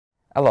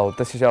Hello,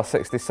 this is your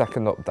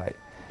 60-second update.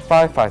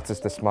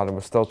 Firefighters this morning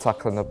were still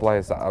tackling a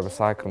blaze at a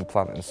recycling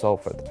plant in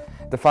Salford.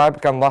 The fire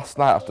began last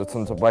night after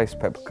tons of waste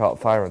paper caught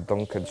fire on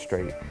Duncan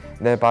Street.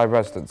 Nearby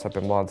residents have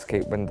been warned to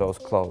keep windows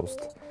closed.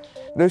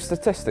 New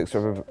statistics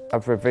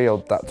have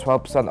revealed that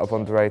 12% of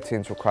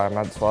under-18s require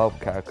mental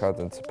health care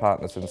according to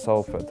partners in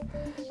Salford.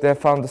 They have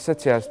found the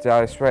city has the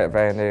highest rate of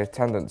A&E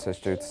attendances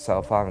due to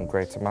self-harm in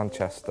Greater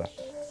Manchester.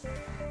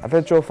 A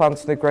vigil for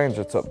Anthony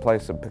Granger took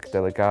place in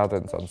Piccadilly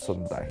Gardens on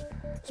Sunday.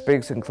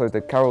 Speakers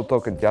included Carroll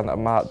Duggan, Jan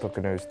and Mark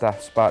Duggan, whose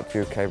death sparked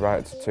UK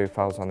riots in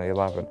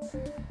 2011.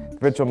 The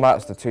vigil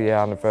marks the 2-year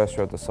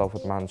anniversary of the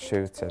Salford man's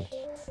shooting.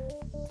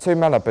 2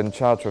 men have been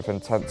charged with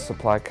intent to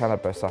supply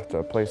cannabis after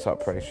a police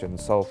operation in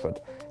Salford.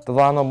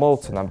 Delano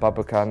Moulton and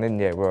Babakar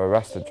Ninye were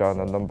arrested during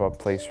a number of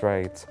police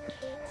raids.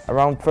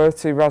 Around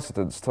 30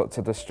 residents took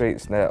to the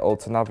streets near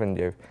Alton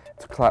Avenue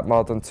to collect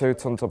more than 2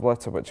 tonnes of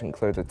litter, which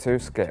included 2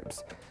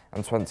 skips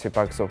and 20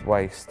 bags of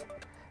waste.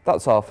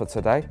 That's all for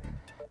today.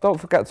 Don't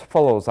forget to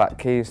follow us at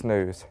Quays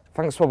News.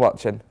 Thanks for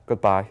watching.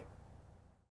 Goodbye.